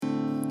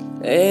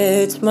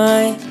It's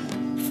my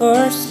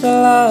first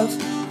love,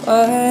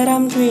 what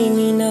I'm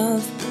dreaming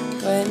of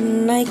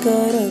when I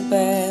go to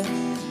bed,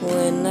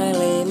 when I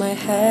lay my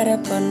head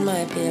up on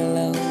my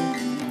pillow.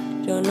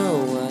 Don't know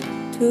what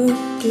to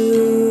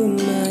do.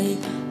 My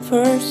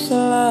first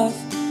love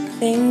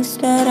thinks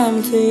that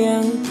I'm too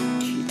young.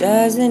 She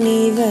doesn't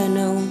even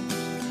know.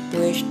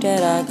 Wish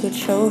that I could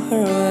show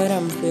her what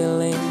I'm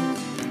feeling,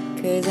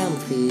 'cause I'm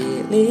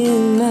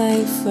feeling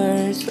my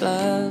first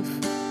love.